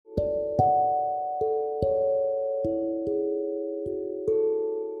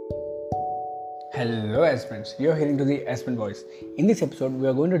Hello aspirants, you're hearing to the aspirant voice. In this episode, we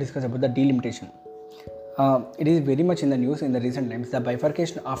are going to discuss about the delimitation. It is very much in the news in the recent times.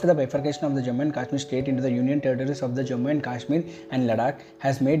 After the bifurcation of the Jammu and Kashmir state into the union territories of the Jammu and Kashmir and Ladakh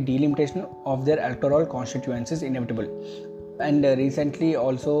has made delimitation of their electoral constituencies inevitable. And recently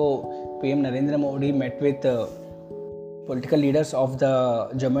also PM Narendra Modi met with political leaders of the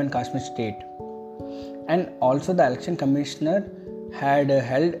Jammu and Kashmir state. And also the election commissioner had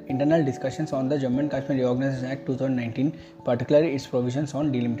held internal discussions on the Jammu and Kashmir Reorganization Act 2019, particularly its provisions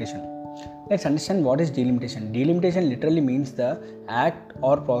on delimitation. Let's understand what is delimitation. Delimitation literally means the act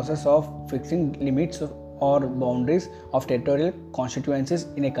or process of fixing limits or boundaries of territorial constituencies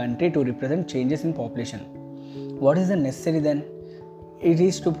in a country to represent changes in population. What is the necessary then? It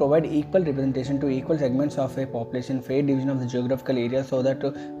is to provide equal representation to equal segments of a population, fair division of the geographical area so that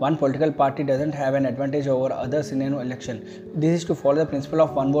one political party doesn't have an advantage over others in an election. This is to follow the principle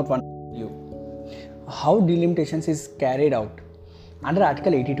of one vote, one value. How delimitation is carried out? Under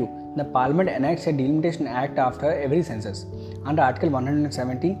Article 82, the Parliament enacts a delimitation act after every census. Under Article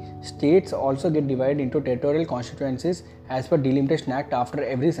 170, states also get divided into territorial constituencies as per delimitation act after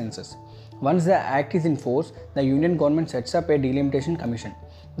every census. Once the act is in force, the union government sets up a delimitation commission.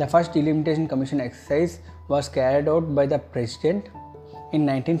 The first delimitation commission exercise was carried out by the president in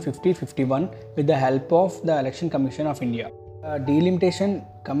 1950-51 with the help of the Election Commission of India. The Delimitation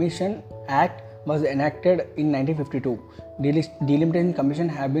Commission Act was enacted in 1952. Delimitation Commission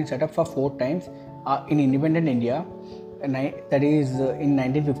have been set up for 4 times in independent India, that is in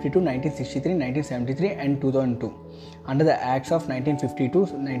 1952, 1963, 1973 and 2002 under the acts of 1952,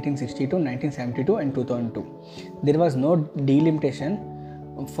 1962, 1972 and 2002. There was no delimitation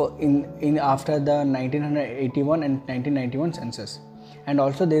after the 1981 and 1991 census, and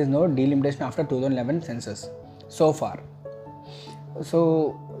also there is no delimitation after 2011 census so far.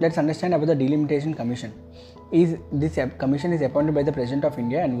 So let's understand about the Delimitation Commission. This commission is appointed by the President of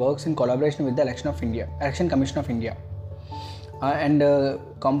India and works in collaboration with the Election Commission of India.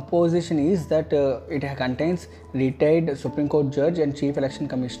 Composition is that it contains retired Supreme Court judge and Chief Election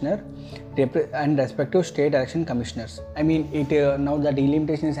Commissioner and respective state election commissioners. I mean, now the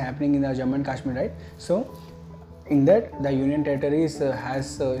delimitation is happening in the Jammu and Kashmir, right? So in that the Union Territories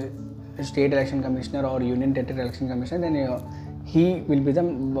has state election commissioner or Union Territory election commissioner, then he will be the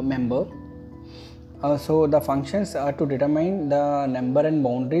member. So the functions are to determine the number and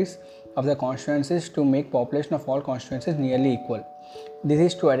boundaries of the constituencies to make population of all constituencies nearly equal. This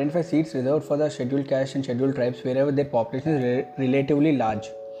is to identify seats reserved for the scheduled caste and scheduled tribes wherever their population is relatively large.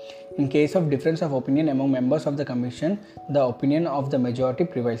 In case of difference of opinion among members of the commission, the opinion of the majority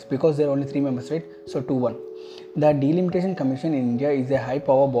prevails because there are only 3 members, right? So 2-1. The Delimitation Commission in India is a high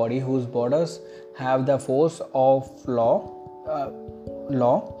power body whose borders have the force of law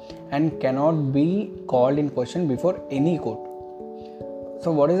and cannot be called in question before any court.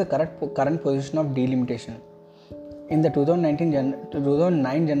 So what is the current position of delimitation? In the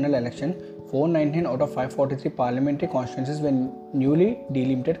 2009 general election, 419 out of 543 parliamentary constituencies were newly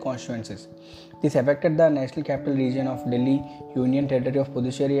delimited constituencies. This affected the National Capital Region of Delhi, Union Territory of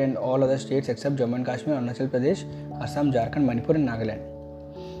Puducherry and all other states except Jammu and Kashmir, Arunachal Pradesh, Assam, Jharkhand, Manipur and Nagaland.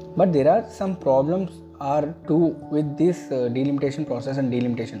 But there are some problems too with this delimitation process and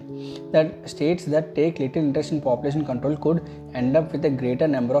delimitation, that states that take little interest in population control could end up with a greater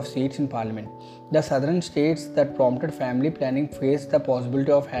number of seats in parliament. The southern states that prompted family planning face the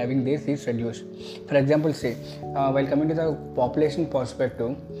possibility of having their seats reduced. For example, say while coming to the population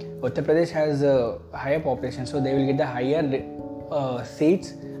perspective, Uttar Pradesh has a higher population, so they will get the higher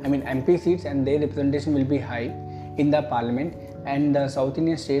seats, I mean MP seats, and their representation will be high in the parliament. And the South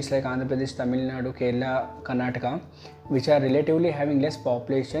Indian states like Andhra Pradesh, Tamil Nadu, Kerala, Karnataka, which are relatively having less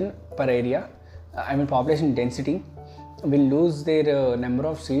population per area, population density, will lose their number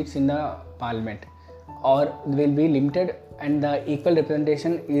of seats in the parliament or will be limited, and the equal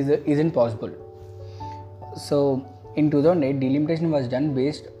representation isn't possible. So in 2008, delimitation was done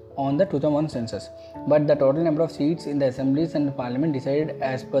based on the 2001 census, but the total number of seats in the assemblies and the parliament decided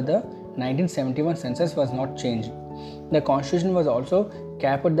as per the 1971 census was not changed. The constitution was also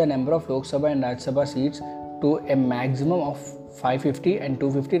capped the number of Lok Sabha and Rajya Sabha seats to a maximum of 550 and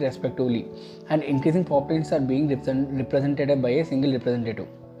 250 respectively, and increasing populations are being represented by a single representative.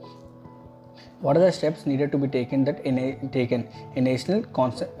 What are the steps needed to be taken? A national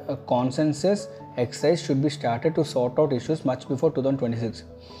consensus exercise should be started to sort out issues much before 2026.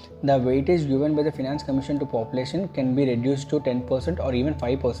 The weightage given by the Finance Commission to population can be reduced to 10% or even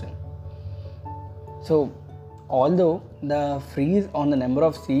 5%. So Although the freeze on the number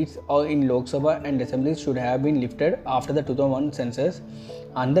of seats in Lok Sabha and assemblies should have been lifted after the 2001 census,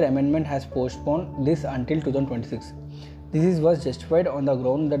 another amendment has postponed this until 2026. This was justified on the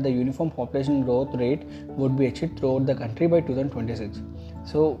ground that the uniform population growth rate would be achieved throughout the country by 2026.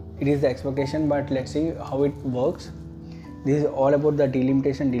 So it is the expectation, but let's see how it works. This is all about the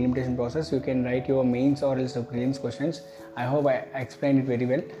delimitation process. You can write your mains or else the prelims questions. I hope I explained it very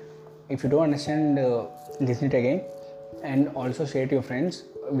well. If you don't understand, listen it again, and also share to your friends,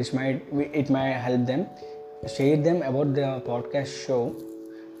 which might help them. Share them about the podcast show,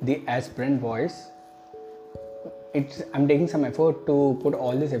 The Aspirant Voice. I'm taking some effort to put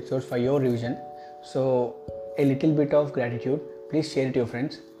all these episodes for your revision, so a little bit of gratitude. Please share it to your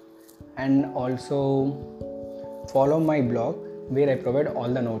friends, and also follow my blog where I provide all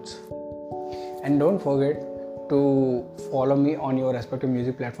the notes. And don't forget to follow me on your respective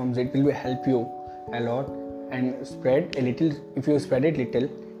music platforms. It will help you a lot, and spread a little. If you spread it little,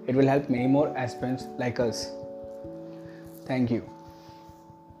 it will help many more aspirants like us. Thank you.